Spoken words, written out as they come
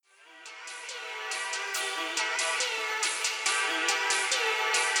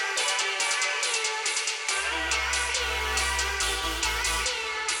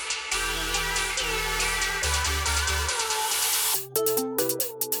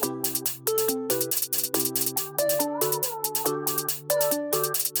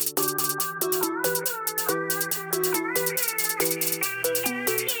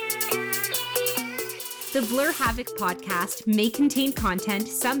The Blur Havoc podcast may contain content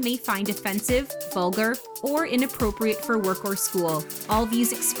some may find offensive, vulgar, or inappropriate for work or school. All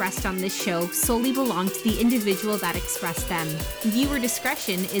views expressed on this show solely belong to the individual that expressed them. Viewer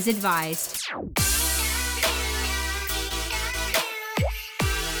discretion is advised.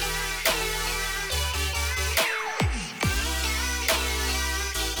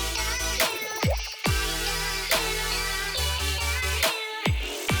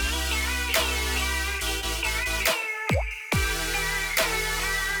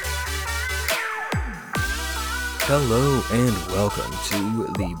 Hello and welcome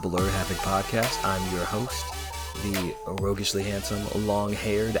to the Blur Havoc podcast. I'm your host, the roguishly handsome,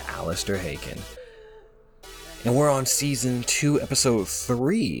 long-haired Alistair Haken. And we're on season 2, episode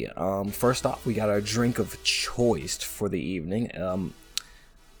 3. First off, we got our drink of choice for the evening.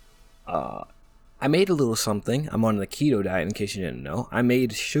 I made a little something. I'm on the keto diet, in case you didn't know. I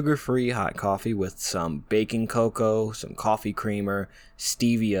made sugar-free hot coffee with some baking cocoa, some coffee creamer,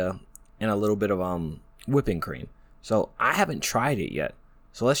 stevia, and a little bit of whipping cream. So I haven't tried it yet.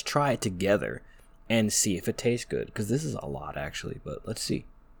 So let's try it together and see if it tastes good. Because this is a lot, actually. But let's see.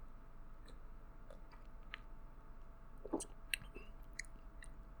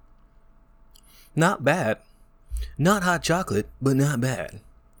 Not bad. Not hot chocolate, but not bad.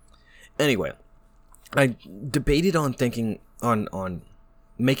 Anyway, I debated on thinking on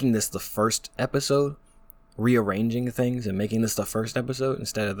making this the first episode, rearranging things and making this the first episode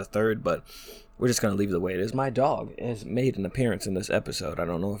instead of the third, but we're just going to leave it the way it is. My dog has made an appearance in this episode. I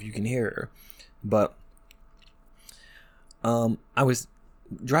don't know if you can hear her, but I was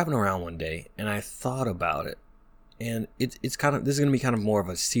driving around one day and I thought about it, and it's kind of, this is going to be kind of more of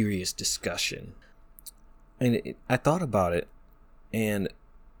a serious discussion. And I thought about it, and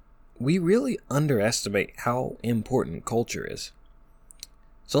we really underestimate how important culture is.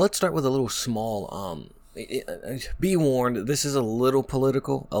 So let's start with a little small, be warned, this is a little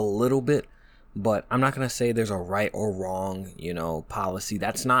political, a little bit, but I'm not going to say there's a right or wrong, policy.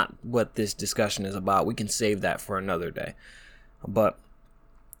 That's not what this discussion is about. We can save that for another day. But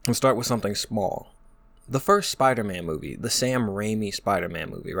we'll start with something small. The first Spider-Man movie, the Sam Raimi Spider-Man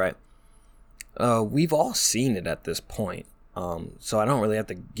movie, right? We've all seen it at this point. So I don't really have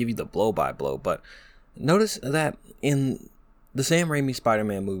to give you the blow-by-blow, but notice that in the Sam Raimi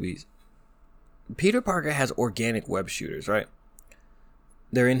Spider-Man movies, Peter Parker has organic web shooters, right?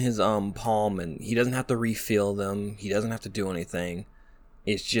 They're in his palm, and he doesn't have to refill them. He doesn't have to do anything.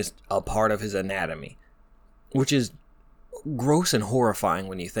 It's just a part of his anatomy, which is gross and horrifying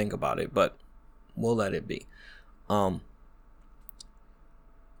when you think about it, but we'll let it be.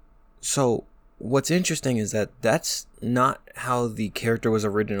 So what's interesting is that that's not how the character was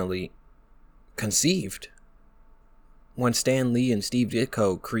originally conceived. When Stan Lee and Steve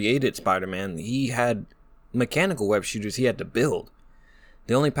Ditko created Spider-Man, he had mechanical web shooters he had to build.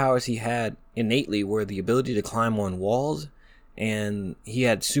 The only powers he had innately were the ability to climb on walls, and he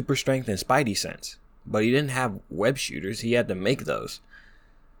had super strength and spidey sense. But he didn't have web shooters, he had to make those.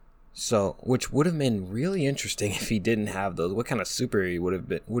 So, which would have been really interesting if he didn't have those. What kind of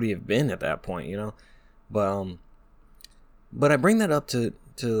superhero would he have been at that point, But I bring that up to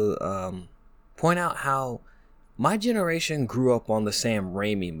point out how my generation grew up on the Sam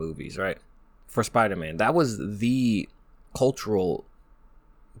Raimi movies, right? For Spider-Man. That was the cultural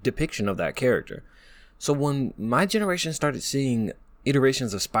depiction of that character. So when my generation started seeing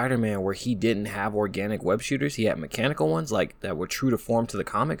iterations of Spider-Man where he didn't have organic web shooters, he had mechanical ones like that were true to form to the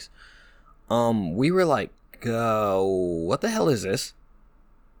comics, we were like, what the hell is this?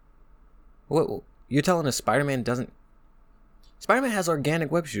 What, you're telling us Spider-Man has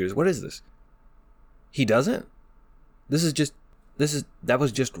organic web shooters? What is this? He doesn't? That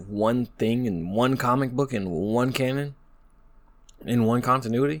was just one thing in one comic book, in one canon, in one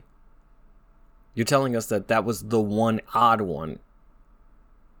continuity? You're telling us that was the one odd one.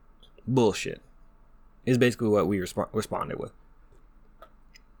 Bullshit. Is basically what we responded with.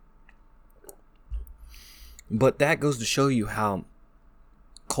 But that goes to show you how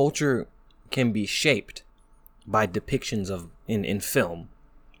culture can be shaped by depictions of in film,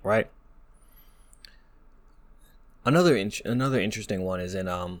 right? Another interesting one is in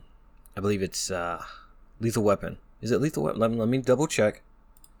I believe it's Lethal Weapon. Is it Lethal Weapon? Let me double check.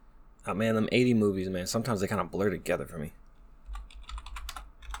 Oh man, them 80 movies, man. Sometimes they kind of blur together for me.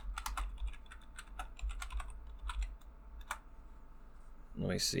 Let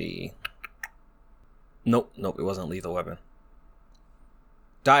me see. Nope, it wasn't Lethal Weapon.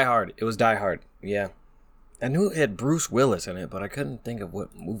 Die Hard. It was Die Hard. Yeah. I knew it had Bruce Willis in it, but I couldn't think of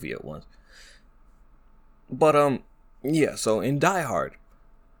what movie it was. But yeah, so in Die Hard,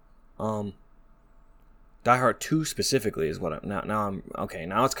 Die Hard 2 specifically is what I'm okay,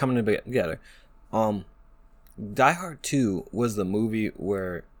 now it's coming together. Die Hard 2 was the movie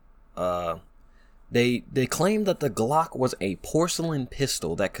where they claimed that the Glock was a porcelain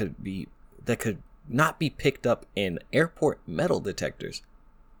pistol that could not be picked up in airport metal detectors.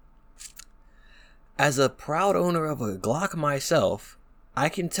 As a proud owner of a Glock myself, I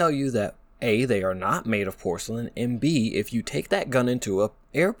can tell you that A, they are not made of porcelain, and B, if you take that gun into a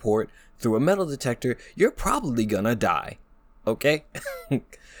airport through a metal detector, you're probably gonna die. Okay?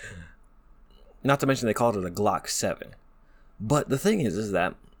 Not to mention they called it a Glock 7. But the thing is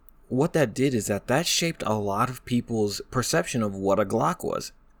that what that did is that shaped a lot of people's perception of what a Glock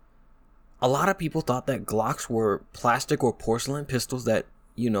was. A lot of people thought that Glocks were plastic or porcelain pistols that,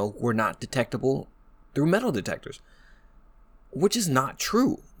 were not detectable through metal detectors. Which is not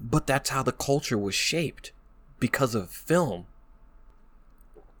true, but that's how the culture was shaped because of film.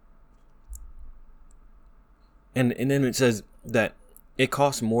 And then it says that it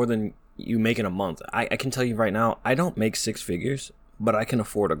costs more than you make in a month. I can tell you right now, I don't make six figures, but I can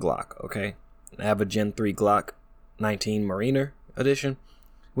afford a Glock, okay? I have a Gen 3 Glock 19 Mariner edition,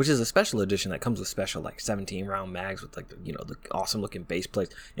 which is a special edition that comes with special 17 round mags with the awesome looking base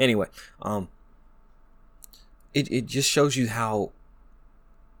plates. Anyway, it just shows you how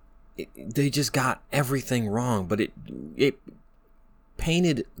they just got everything wrong, but it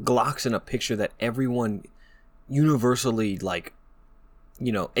painted Glocks in a picture that everyone universally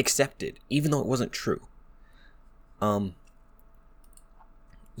accepted, even though it wasn't true.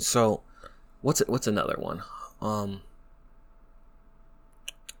 So what's another one?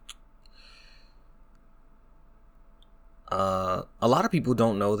 A lot of people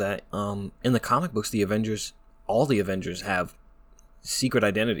don't know that in the comic books, all the Avengers have secret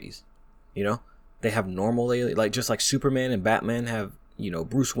identities. They have normal, just like Superman and Batman have,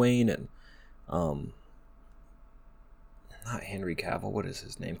 Bruce Wayne and not Henry Cavill, what is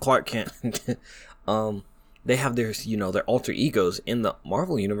his name? Clark Kent. They have their alter egos. In the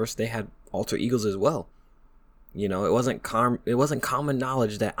Marvel universe, they had alter egos as well. It wasn't common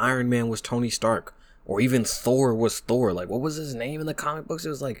knowledge that Iron Man was Tony Stark, or even Thor was Thor. What was his name in the comic books? It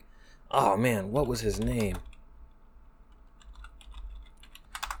was oh man, what was his name?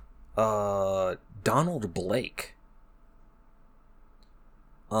 Donald Blake.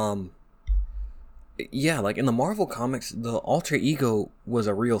 Yeah, in the Marvel comics, the alter ego was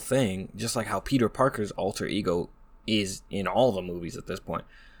a real thing, just like how Peter Parker's alter ego is in all the movies at this point.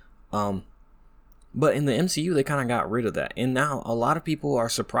 But in the MCU, they kind of got rid of that. And now a lot of people are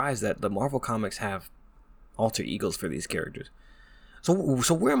surprised that the Marvel comics have alter egos for these characters. So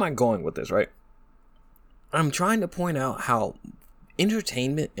where am I going with this, right? I'm trying to point out how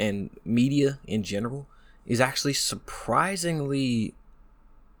entertainment and media in general is actually surprisingly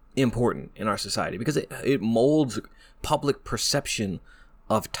important in our society, because it molds public perception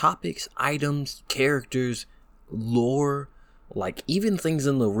of topics, items, characters, lore, even things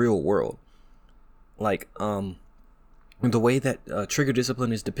in the real world. The way that trigger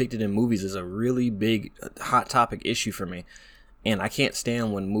discipline is depicted in movies is a really big hot topic issue for me. And I can't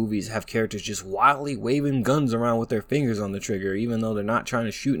stand when movies have characters just wildly waving guns around with their fingers on the trigger, even though they're not trying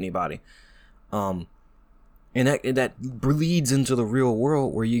to shoot anybody. And that bleeds into the real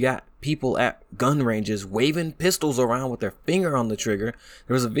world, where you got people at gun ranges waving pistols around with their finger on the trigger.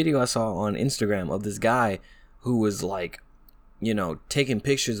 There was a video I saw on Instagram of this guy who was taking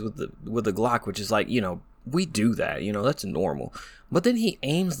pictures with the Glock, which is we do that, that's normal. But then he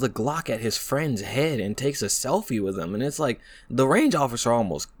aims the Glock at his friend's head and takes a selfie with him. And it's the range officer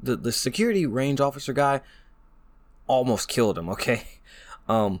the security range officer guy almost killed him, okay?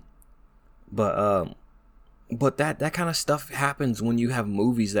 But that kind of stuff happens when you have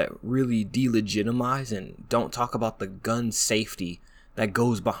movies that really delegitimize and don't talk about the gun safety that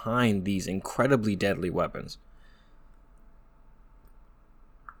goes behind these incredibly deadly weapons.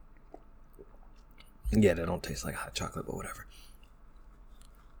 Yeah, they don't taste like hot chocolate, but whatever.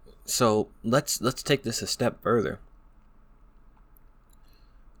 So let's take this a step further.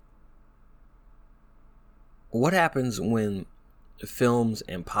 What happens when films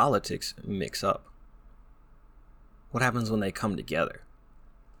and politics mix up? What happens when they come together?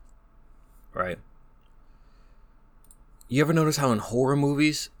 Right? You ever notice how in horror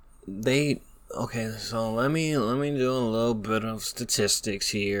movies okay, so let me do a little bit of statistics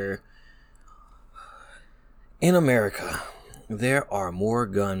here. In America, there are more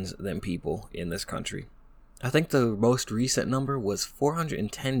guns than people in this country. I think the most recent number was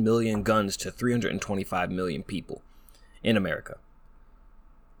 410 million guns to 325 million people in America.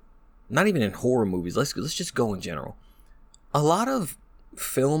 Not even in horror movies. Let's just go in general. A lot of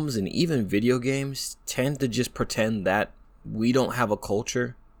films and even video games tend to just pretend that we don't have a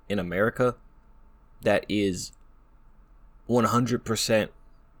culture in America that is 100%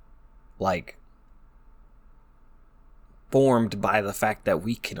 like formed by the fact that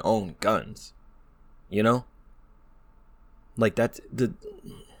we can own guns, you know? Like that's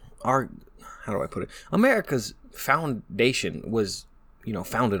how do I put it? America's foundation was,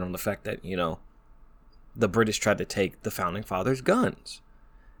 founded on the fact that, the British tried to take the founding fathers' guns.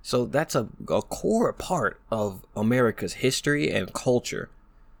 So that's a core part of America's history and culture.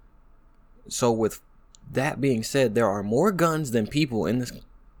 So with that being said, there are more guns than people in this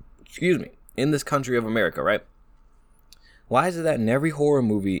country of America, right? Why is it that in every horror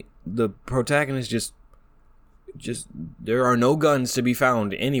movie, the protagonist just there are no guns to be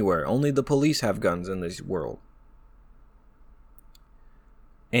found anywhere. Only the police have guns in this world.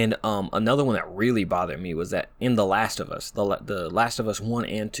 And another one that really bothered me was that in The Last of Us, the Last of Us 1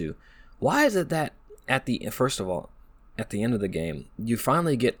 and 2, why is it that at the end of the game, you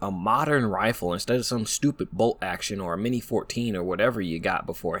finally get a modern rifle instead of some stupid bolt action or a Mini 14 or whatever you got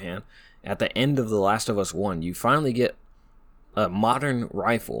beforehand? At the end of The Last of Us 1, you finally get a modern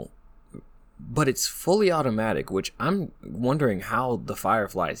rifle, but it's fully automatic, which I'm wondering how the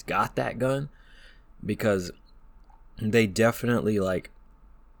Fireflies got that gun, because they definitely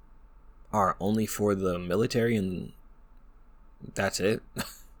are only for the military and that's it.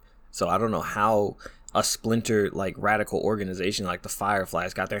 So I don't know how a splinter radical organization like the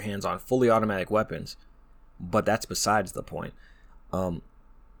Fireflies got their hands on fully automatic weapons, but that's besides the point.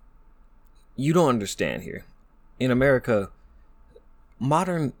 You don't understand here. In America,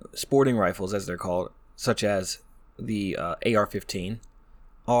 modern sporting rifles, as they're called, such as the AR-15,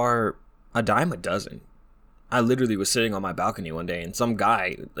 are a dime a dozen. I literally was sitting on my balcony one day, and some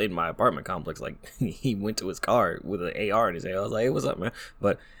guy in my apartment complex, he went to his car with an AR in his hand. I was like, "Hey, what's up, man?"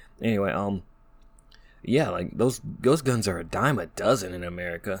 But anyway, yeah, those guns are a dime a dozen in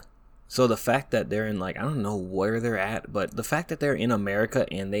America. So the fact that they're in I don't know where they're at, but the fact that they're in America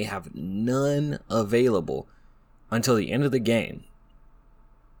and they have none available until the end of the game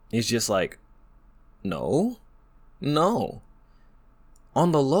is just no.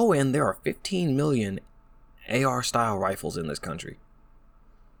 On the low end, there are 15 million AR style rifles in this country.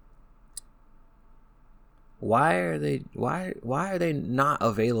 Why are they not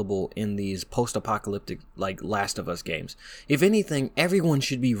available in these post-apocalyptic Last of Us games? If anything, everyone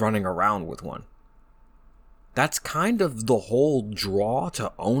should be running around with one. That's kind of the whole draw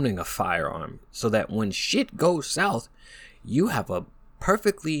to owning a firearm, so that when shit goes south, you have a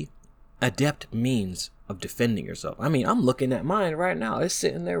perfectly adept means of defending yourself. I mean, I'm looking at mine right now. It's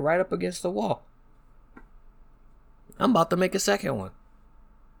sitting there right up against the wall. I'm about to make a second one.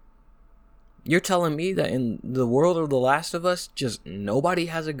 You're telling me that in the world of The Last of Us, just nobody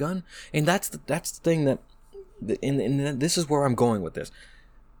has a gun? And that's the thing that, and this is where I'm going with this.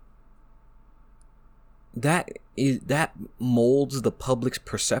 That molds the public's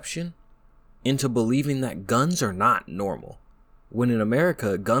perception into believing that guns are not normal. When in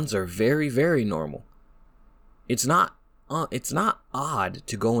America, guns are very, very normal. It's not odd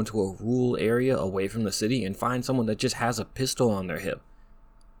to go into a rural area away from the city and find someone that just has a pistol on their hip.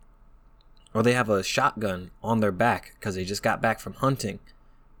 Or they have a shotgun on their back because they just got back from hunting.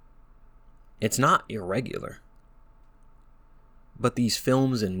 It's not irregular. But these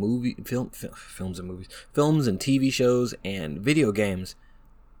films and films and TV shows and video games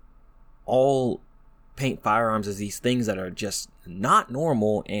all paint firearms as these things that are just not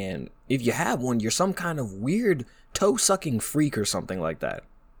normal, and if you have one, you're some kind of weird toe-sucking freak or something like that.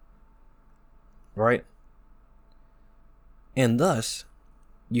 Right? And thus,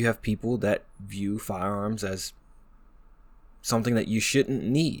 you have people that view firearms as something that you shouldn't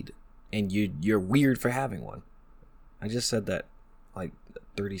need, and you're weird for having one. I just said that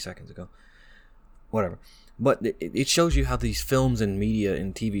 30 seconds ago. Whatever. But it shows you how these films and media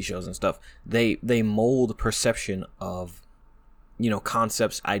and TV shows and stuff, they mold perception of,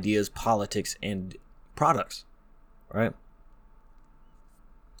 concepts, ideas, politics, and products, right?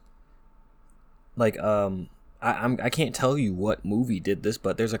 I can't tell you what movie did this,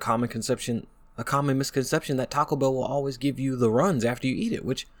 but there's a common misconception that Taco Bell will always give you the runs after you eat it,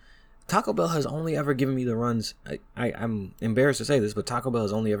 which Taco Bell has only ever given me the runs. I'm embarrassed to say this, but Taco Bell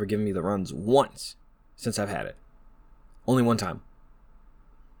has only ever given me the runs once since I've had it. Only one time.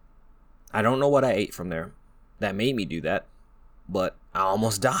 I don't know what I ate from there that made me do that, but I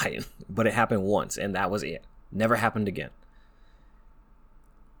almost died. But it happened once, and that was it. Never happened again.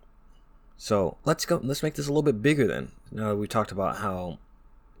 So let's make this a little bit bigger then. Now we talked about how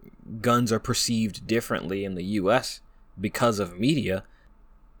guns are perceived differently in the US because of media.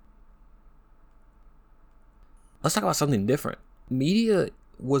 let's talk about something different. Media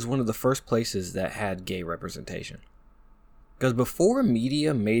was one of the first places that had gay representation. Because before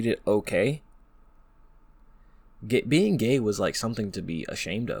media made it okay, being gay was like something to be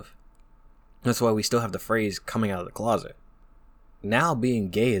ashamed of. That's why we still have the phrase coming out of the closet. Now being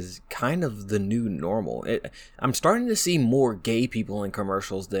gay is kind of the new normal. I'm starting to see more gay people in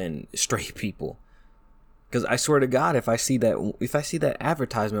commercials than straight people. Because I swear to God, if I see that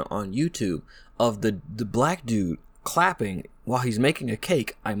advertisement on YouTube of the black dude clapping while he's making a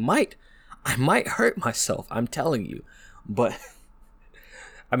cake, I might hurt myself. I'm telling you. But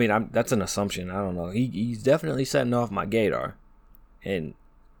I mean, that's an assumption. I don't know. He's definitely setting off my gaydar, and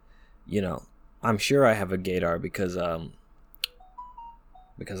I'm sure I have a gaydar because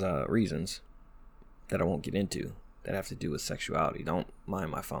reasons that I won't get into that have to do with sexuality. Don't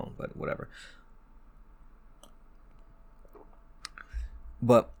mind my phone, but whatever.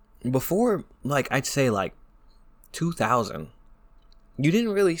 But before, I'd say 2000, you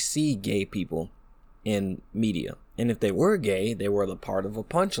didn't really see gay people in media. And if they were gay, they were the part of a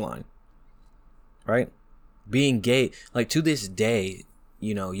punchline, right? Being gay, to this day,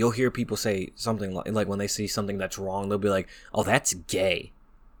 you'll hear people say something like when they see something that's wrong, they'll be like, oh, that's gay,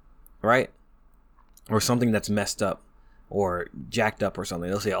 right? Or something that's messed up or jacked up or something.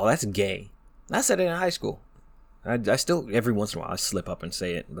 They'll say, oh, that's gay. I said it in high school. I still, every once in a while, I slip up and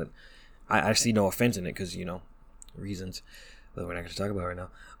say it, but I see no offense in it because, reasons that we're not going to talk about right now.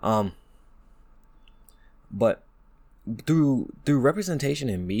 But through representation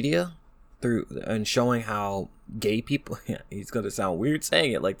in media, and showing how gay people, it's going to sound weird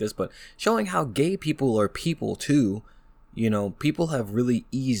saying it like this, but showing how gay people are people too, people have really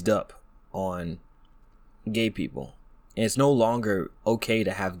eased up on gay people. And it's no longer okay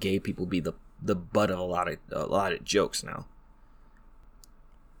to have gay people be the butt of a lot of jokes now.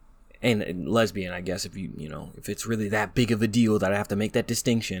 And lesbian, I guess, if if it's really that big of a deal that I have to make that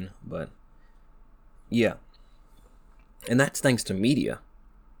distinction, but yeah. And that's thanks to media.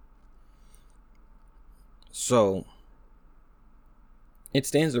 So it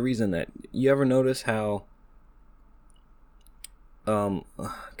stands to reason that you ever notice how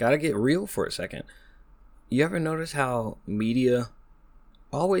gotta get real for a second. You ever notice how media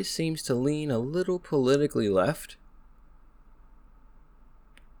always seems to lean a little politically left?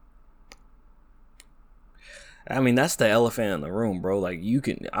 I mean, that's the elephant in the room, bro.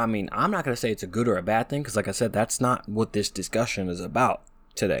 I'm not going to say it's a good or a bad thing, because like I said, that's not what this discussion is about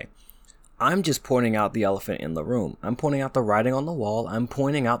today. I'm just pointing out the elephant in the room. I'm pointing out the writing on the wall. I'm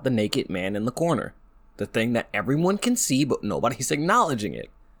pointing out the naked man in the corner. The thing that everyone can see, but nobody's acknowledging it.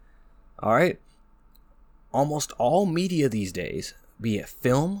 All right? Almost all media these days, be it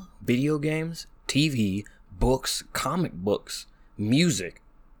film, video games, TV, books, comic books, music,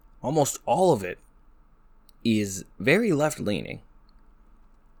 almost all of it is very left-leaning,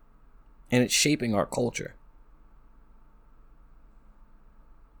 and it's shaping our culture.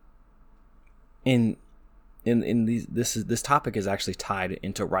 This topic is actually tied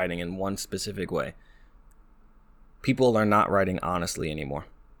into writing in one specific way. People are not writing honestly anymore.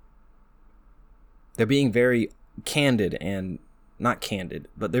 They're being very candid, and not candid,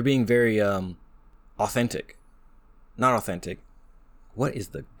 but they're being very authentic. Not authentic. What is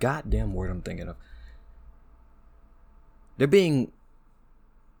the goddamn word I'm thinking of? They're being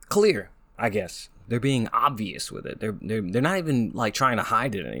clear, I guess. They're being obvious with it. They're not even trying to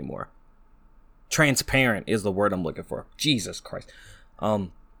hide it anymore. Transparent is the word I'm looking for. Jesus Christ. They're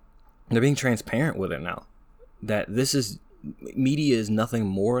being transparent with it now. That media is nothing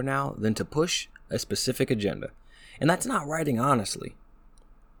more now than to push a specific agenda. And that's not writing honestly.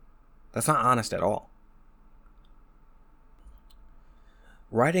 That's not honest at all.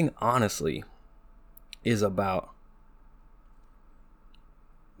 Writing honestly is about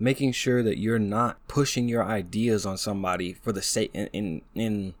making sure that you're not pushing your ideas on somebody for the sake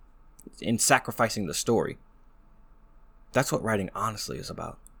in sacrificing the story. That's what writing honestly is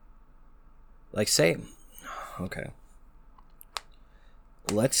about. Let's say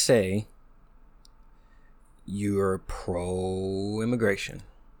you're pro-immigration.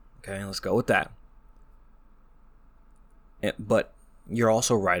 Okay, let's go with that. But you're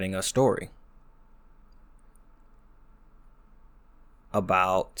also writing a story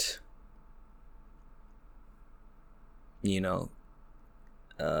about,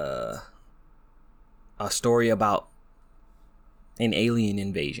 a story about an alien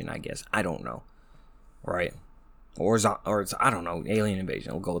invasion, I guess. I don't know. Right? Or it's, I don't know, alien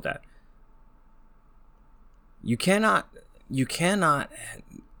invasion. We'll go with that. You cannot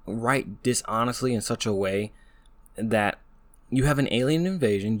write dishonestly in such a way that you have an alien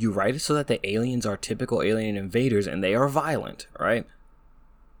invasion, you write it so that the aliens are typical alien invaders and they are violent, right?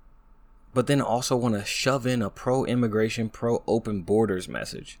 But then also want to shove in a pro-immigration, pro-open borders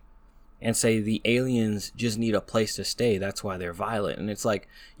message and say the aliens just need a place to stay, that's why they're violent. And it's like,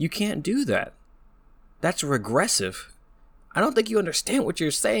 you can't do that. That's regressive. I don't think you understand what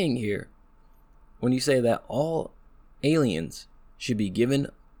you're saying here when you say that all aliens should be given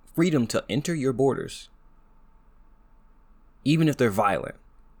freedom to enter your borders, even if they're violent.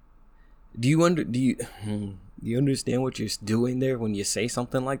 Do you understand what you're doing there when you say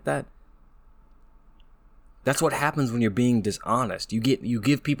something like that? That's what happens when you're being dishonest. You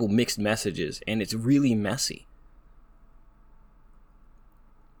give people mixed messages, and it's really messy.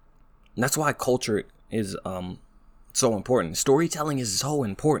 And that's why culture is so important. Storytelling is so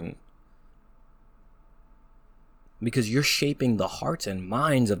important. Because you're shaping the hearts and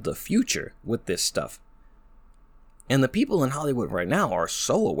minds of the future with this stuff. And the people in Hollywood right now are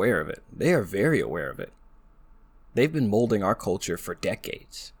so aware of it. They are very aware of it. They've been molding our culture for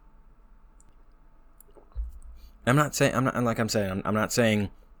decades. I'm not saying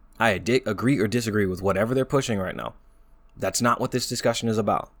I agree or disagree with whatever they're pushing right now. That's not what this discussion is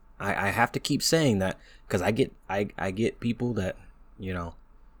about. I have to keep saying that because I get people that, you know,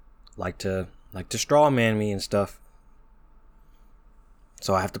 like to straw man me and stuff.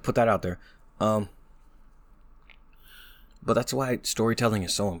 So I have to put that out there. But that's why storytelling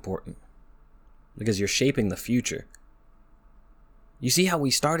is so important. Because you're shaping the future. You see how we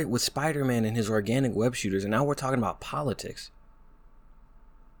started with Spider-Man and his organic web shooters, and now we're talking about politics.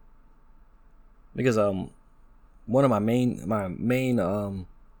 Because one of my main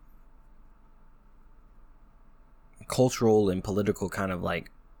cultural and political kind of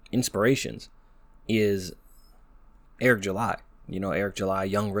like inspirations is Eric July. You know, Eric July,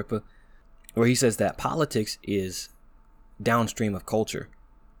 Young Ripper, where he says that politics is downstream of culture.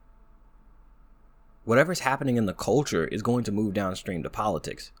 Whatever's happening in the culture is going to move downstream to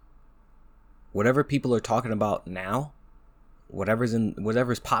politics. Whatever people are talking about now,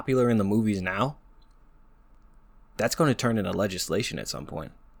 whatever's popular in the movies now, that's going to turn into legislation at some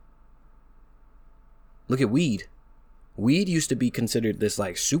point. Look at weed. Weed used to be considered this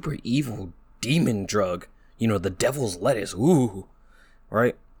like super evil demon drug. You know, the devil's lettuce. Ooh,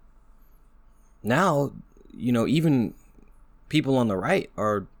 right? Now, you know, even people on the right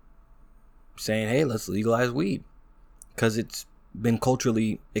are saying, hey, let's legalize weed. Because it's been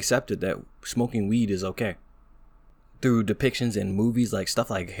culturally accepted that smoking weed is okay. Through depictions in movies like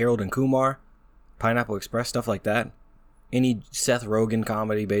stuff like Harold and Kumar, Pineapple Express, stuff like that. Any Seth Rogen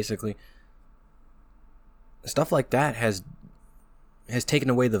comedy, basically. Stuff like that has taken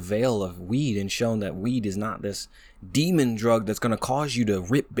away the veil of weed and shown that weed is not this demon drug that's going to cause you to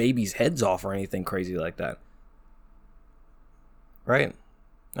rip babies' heads off or anything crazy like that. Right?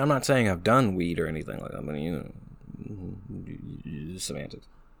 I'm not saying I've done weed or anything like that, but you know, semantics.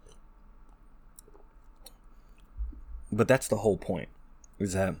 But that's the whole point,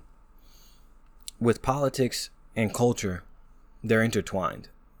 is that with politics and culture, they're intertwined.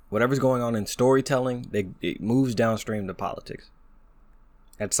 Whatever's going on in storytelling, it moves downstream to politics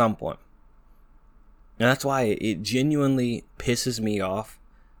at some point. And that's why it genuinely pisses me off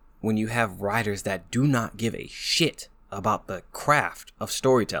when you have writers that do not give a shit about the craft of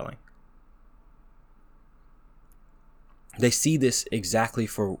storytelling. They see this exactly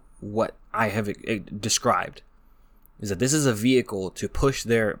for what I have described, is that this is a vehicle to push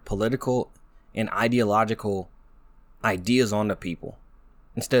their political and ideological ideas onto people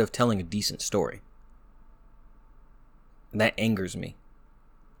instead of telling a decent story. And that angers me.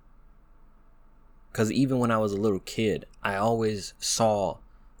 Because even when I was a little kid, I always saw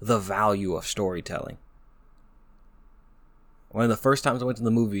the value of storytelling. One of the first times I went to the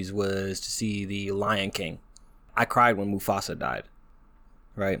movies was to see The Lion King. I cried when Mufasa died.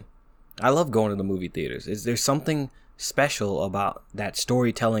 Right? I love going to the movie theaters. There's something special about that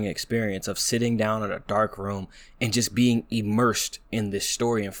storytelling experience of sitting down in a dark room and just being immersed in this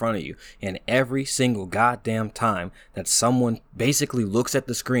story in front of you. And every single goddamn time that someone basically looks at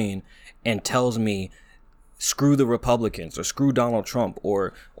the screen and tells me, screw the Republicans or screw Donald Trump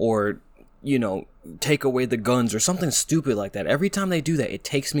or you know, take away the guns or something stupid like that. Every time they do that, it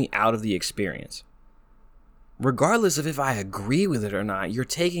takes me out of the experience. Regardless of if I agree with it or not, you're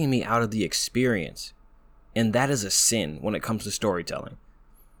taking me out of the experience. And that is a sin when it comes to storytelling.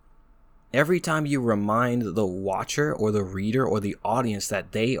 Every time you remind the watcher or the reader or the audience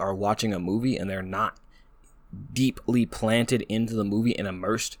that they are watching a movie and they're not deeply planted into the movie and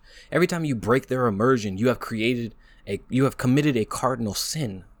immersed, every time you break their immersion, you have committed a cardinal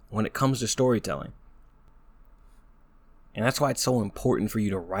sin when it comes to storytelling. And that's why it's so important for you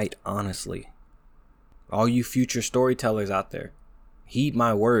to write honestly. All you future storytellers out there, heed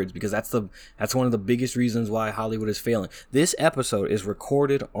my words, because that's one of the biggest reasons why Hollywood is failing. This episode is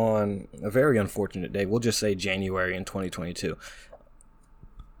recorded on a very unfortunate day. We'll just say January in 2022.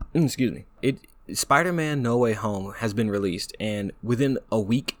 Excuse me. Spider-Man No Way Home has been released, and within a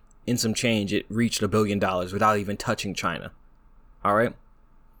week and some change, it reached $1 billion without even touching China. All right?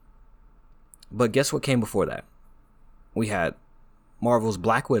 But guess what came before that? We had Marvel's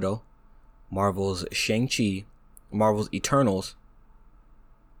Black Widow, Marvel's Shang-Chi, Marvel's Eternals,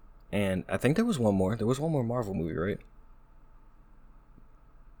 and I think there was one more. There was one more Marvel movie, right?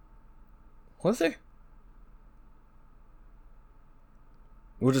 Was there?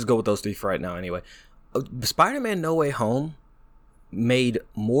 We'll just go with those three for right now anyway. Spider-Man No Way Home made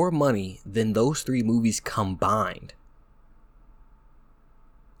more money than those three movies combined.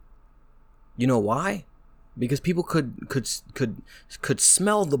 You know why? Because people could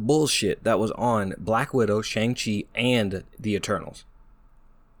smell the bullshit that was on Black Widow, Shang-Chi, and the Eternals.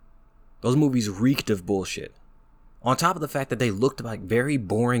 Those movies reeked of bullshit. On top of the fact that they looked like very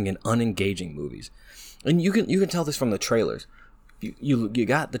boring and unengaging movies. And you can tell this from the trailers. You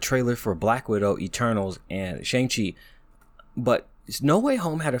got the trailer for Black Widow, Eternals, and Shang-Chi, but No Way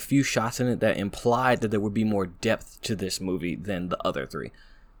Home had a few shots in it that implied that there would be more depth to this movie than the other three.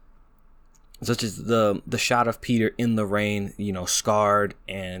 Such as the shot of Peter in the rain, scarred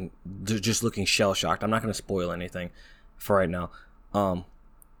and just looking shell-shocked. I'm not going to spoil anything for right now.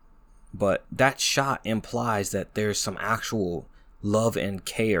 But that shot implies that there's some actual love and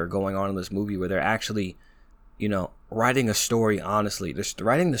care going on in this movie where they're actually, writing a story honestly. They're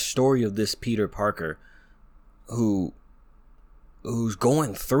writing the story of this Peter Parker who's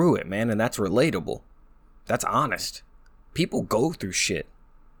going through it, man, and that's relatable. That's honest. People go through shit.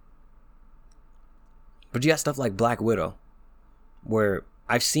 But you got stuff like Black Widow, where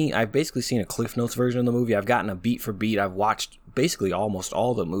I've basically seen a Cliff Notes version of the movie. I've gotten a beat for beat. I've watched basically almost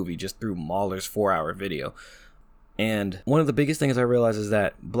all the movie just through Mahler's 4-hour video. And one of the biggest things I realized is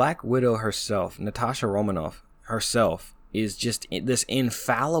that Black Widow herself, Natasha Romanoff herself, is just this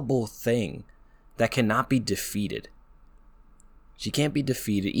infallible thing that cannot be defeated. She can't be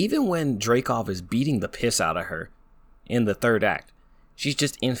defeated. Even when Dreykov is beating the piss out of her in the third act, she's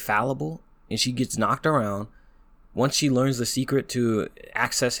just infallible. And she gets knocked around. Once she learns the secret to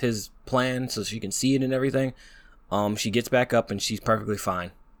access his plan so she can see it and everything, she gets back up and she's perfectly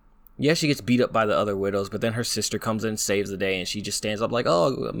fine. Yeah, she gets beat up by the other widows, but then her sister comes in and saves the day, and she just stands up like,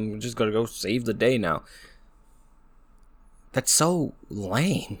 oh, I'm just going to go save the day now. That's so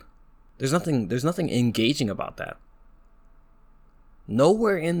lame. There's nothing engaging about that.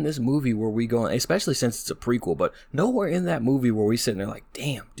 Nowhere in this movie were we going, especially since it's a prequel, but nowhere in that movie were we sitting there like,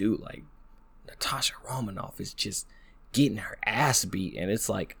 damn, dude, like, Natasha Romanoff is just getting her ass beat, and it's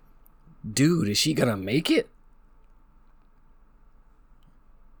like, dude, is she gonna make it?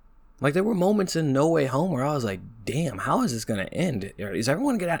 Like, there were moments in No Way Home where I was like, damn, how is this gonna end? Is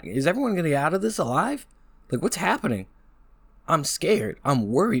everyone gonna get out of this alive? Like, what's happening? I'm scared. I'm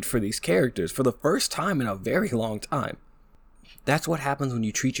worried for these characters for the first time in a very long time. That's what happens when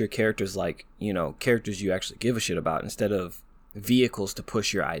you treat your characters like, characters you actually give a shit about instead of vehicles to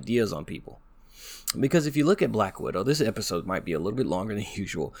push your ideas on people. Because if you look at Black Widow, this episode might be a little bit longer than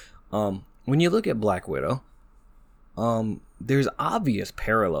usual. When you look at Black Widow, there's obvious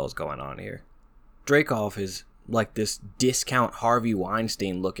parallels going on here. Dreykov is like this discount Harvey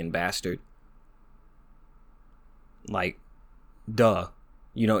Weinstein looking bastard. Like, duh.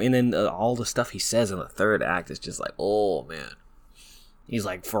 And then all the stuff he says in the third act is just like, oh man. He's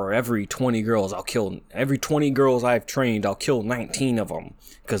like, for every 20 girls I've trained, I'll kill 19 of them.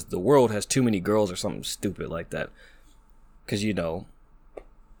 Because the world has too many girls or something stupid like that. Because,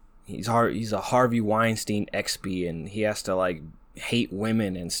 he's a Harvey Weinstein XP and he has to, like, hate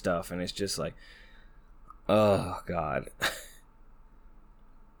women and stuff. And it's just like, oh, God.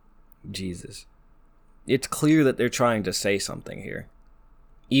 Jesus. It's clear that they're trying to say something here.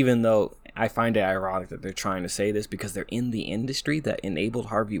 Even though I find it ironic that they're trying to say this because they're in the industry that enabled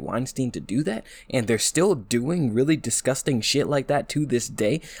Harvey Weinstein to do that, and they're still doing really disgusting shit like that to this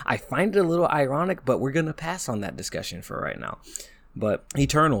day. I find it a little ironic, but we're going to pass on that discussion for right now. But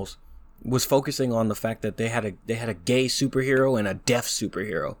Eternals was focusing on the fact that they had a gay superhero and a deaf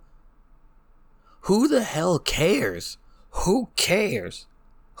superhero. Who the hell cares? Who cares?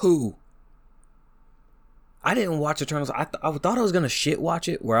 Who? I didn't watch Eternals. I thought I was going to shit watch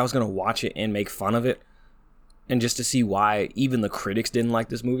it, where I was going to watch it and make fun of it. And just to see why even the critics didn't like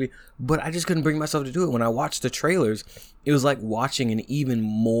this movie. But I just couldn't bring myself to do it. When I watched the trailers, it was like watching an even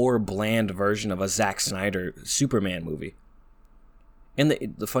more bland version of a Zack Snyder Superman movie.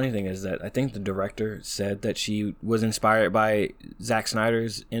 And the funny thing is that I think the director said that she was inspired by Zack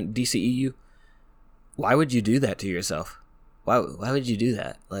Snyder's in DCEU. Why would you do that to yourself? Why would you do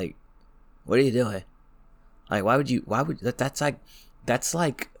that? Like, what are you doing? Like, that's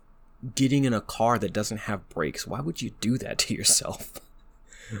like getting in a car that doesn't have brakes. Why would you do that to yourself?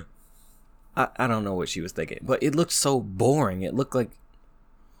 I don't know what she was thinking, but it looked so boring. It looked like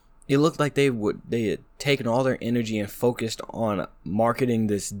they had taken all their energy and focused on marketing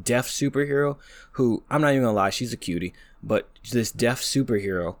this deaf superhero who, I'm not even gonna lie, she's a cutie, but this deaf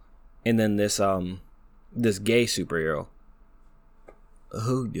superhero, and then this gay superhero.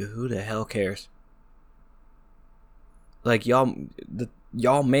 Who the hell cares? Like,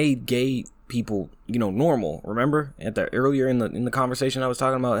 y'all made gay people, normal. Remember earlier in the conversation I was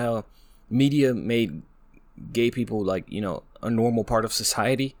talking about how media made gay people like, a normal part of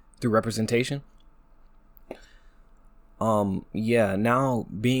society through representation. Yeah, now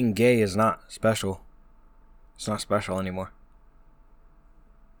being gay is not special. It's not special anymore.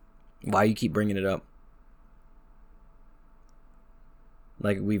 Why you keep bringing it up?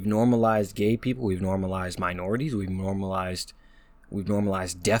 Like, we've normalized gay people, we've normalized minorities, we've normalized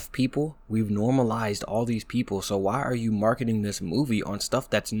deaf people, we've normalized all these people. So why are you marketing this movie on stuff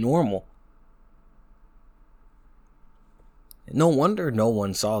that's normal? No wonder no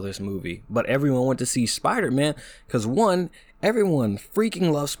one saw this movie, but everyone went to see Spider-Man because, one, everyone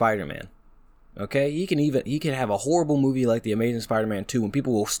freaking loves Spider-Man. Okay, he can have a horrible movie like The Amazing Spider-Man 2 and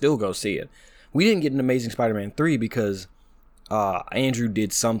people will still go see it. We didn't get an Amazing Spider-Man 3 because Andrew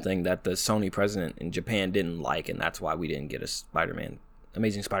did something that the Sony president in Japan didn't like, and that's why we didn't get a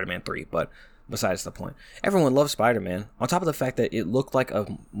Amazing Spider-Man 3. But besides the point, everyone loves Spider-Man. On top of the fact that it looked like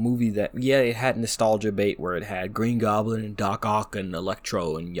a movie that, yeah, it had nostalgia bait where it had Green Goblin and Doc Ock and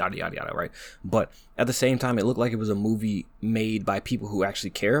Electro and yada yada yada, right? But at the same time, it looked like it was a movie made by people who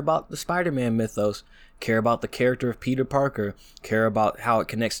actually care about the Spider-Man mythos, care about the character of Peter Parker, care about how it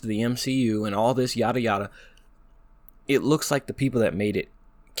connects to the MCU and all this yada yada. It looks like the people that made it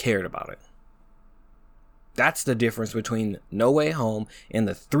cared about it. That's the difference between No Way Home and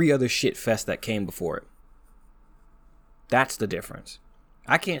the 3 other shit fest that came before it. That's the difference.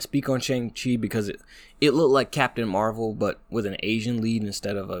 I can't speak on Shang-Chi because it looked like Captain Marvel, but with an Asian lead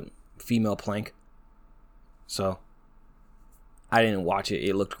instead of a female plank. So, I didn't watch it.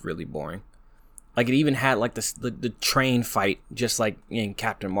 It looked really boring. Like, it even had like the train fight, just like in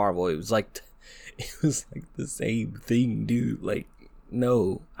Captain Marvel. It was like the same thing, dude. Like,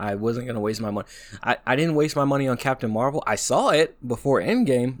 no, I wasn't going to waste my money. I didn't waste my money on Captain Marvel. I saw it before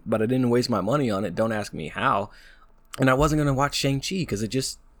Endgame, but I didn't waste my money on it. Don't ask me how. And I wasn't going to watch Shang-Chi because it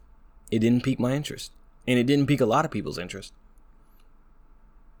didn't pique my interest. And it didn't pique a lot of people's interest.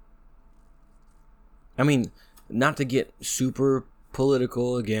 I mean, not to get super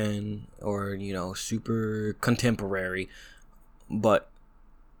political again or, super contemporary, but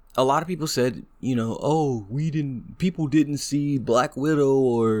a lot of people said, people didn't see Black Widow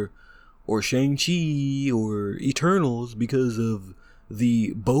or Shang-Chi or Eternals because of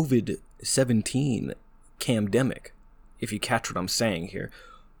the COVID-17 camdemic, if you catch what I'm saying here.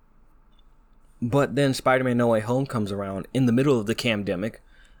 But then Spider-Man No Way Home comes around in the middle of the camdemic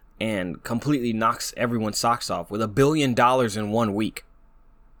and completely knocks everyone's socks off with $1 billion in 1 week.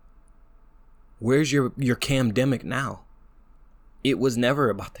 Where's your camdemic now? It was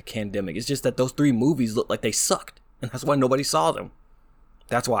never about the pandemic. It's just that those 3 movies looked like they sucked. And that's why nobody saw them.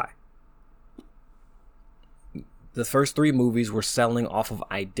 That's why. The first 3 movies were selling off of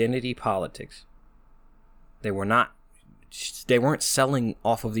identity politics. They weren't selling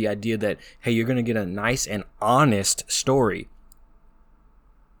off of the idea that, hey, you're going to get a nice and honest story.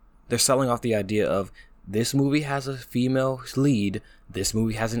 They're selling off the idea of, this movie has a female lead, this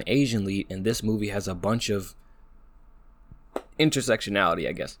movie has an Asian lead, and this movie has a bunch of intersectionality,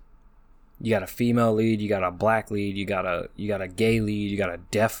 I guess. You got a female lead, you got a black lead, you got a gay lead, you got a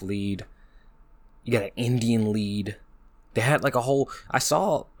deaf lead, you got an Indian lead. They had like I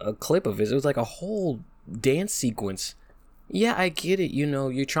saw a clip of it. It was like a whole dance sequence. Yeah, I get it.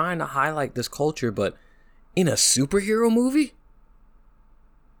 You're trying to highlight this culture, but in a superhero movie?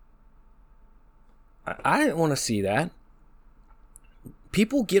 I didn't want to see that.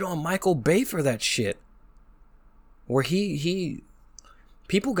 People get on Michael Bay for that shit. Where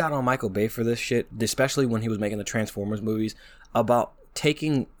people got on Michael Bay for this shit, especially when he was making the Transformers movies, about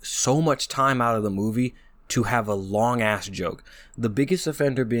taking so much time out of the movie to have a long ass joke. The biggest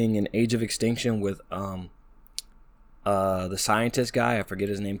offender being in Age of Extinction with the scientist guy, I forget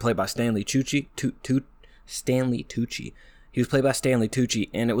his name, played by Stanley Tucci. Stanley Tucci. He was played by Stanley Tucci,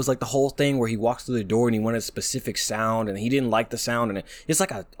 and it was like the whole thing where he walks through the door and he wanted a specific sound, and he didn't like the sound, and it's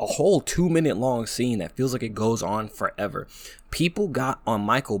like a whole 2-minute long scene that feels like it goes on forever. People got on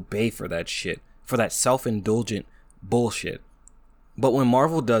Michael Bay for that shit, for that self-indulgent bullshit. But when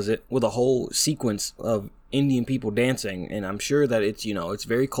Marvel does it with a whole sequence of Indian people dancing, and I'm sure that it's, you know, it's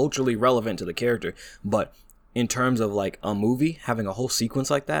very culturally relevant to the character, but in terms of like a movie having a whole sequence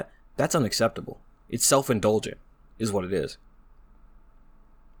like that, that's unacceptable. It's self-indulgent is what it is.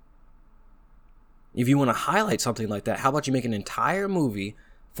 If you want to highlight something like that, how about you make an entire movie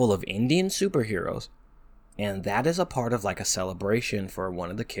full of Indian superheroes, and that is a part of like a celebration for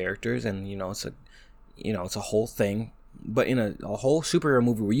one of the characters, and it's a whole thing. But in a whole superhero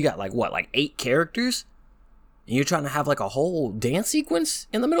movie where you got like 8 characters, and you're trying to have like a whole dance sequence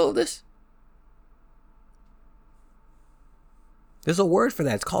in the middle of this? There's a word for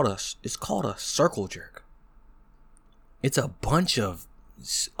that. It's called a circle jerk. It's a bunch of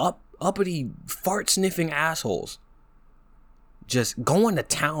uppity fart sniffing assholes just going to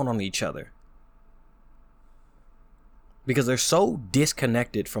town on each other because they're so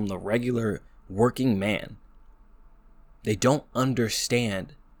disconnected from the regular working man. They don't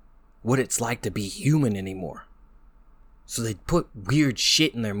understand what it's like to be human anymore. So they put weird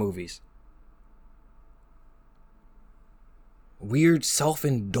shit in their movies. Weird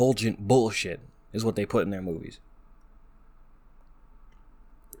self-indulgent bullshit is what they put in their movies.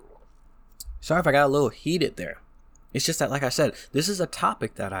 Sorry if I got a little heated there. It's just that, like I said, this is a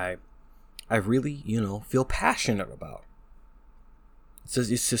topic that I really, feel passionate about. It's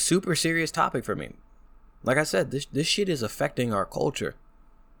a super serious topic for me. Like I said, this shit is affecting our culture.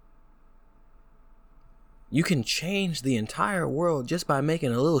 You can change the entire world just by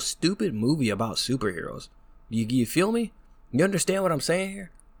making a little stupid movie about superheroes. You feel me? You understand what I'm saying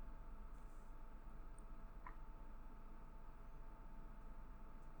here?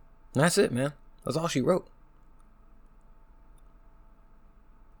 And that's it, man. That's all she wrote.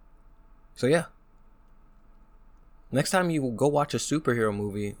 So yeah. Next time you go watch a superhero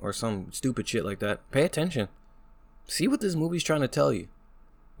movie or some stupid shit like that, pay attention. See what this movie's trying to tell you.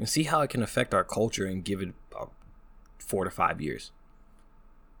 And see how it can affect our culture and give it about 4 to 5 years.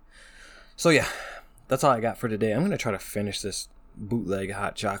 So yeah, that's all I got for today. I'm going to try to finish this bootleg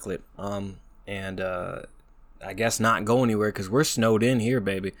hot chocolate. And I guess not go anywhere because we're snowed in here,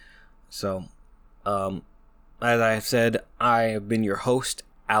 baby. So, as I said, I have been your host,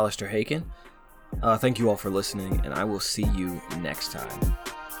 Alistair Haken. Thank you all for listening, and I will see you next time.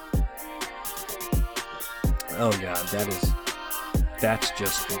 Oh god, that's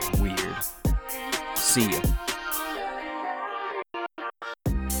just weird. See ya.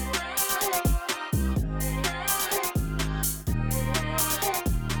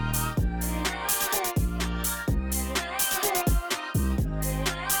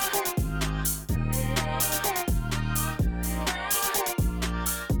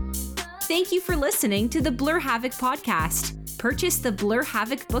 Thank you for listening to the Blur Havoc podcast. Purchase the Blur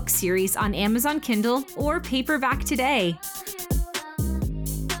Havoc book series on Amazon Kindle or paperback today.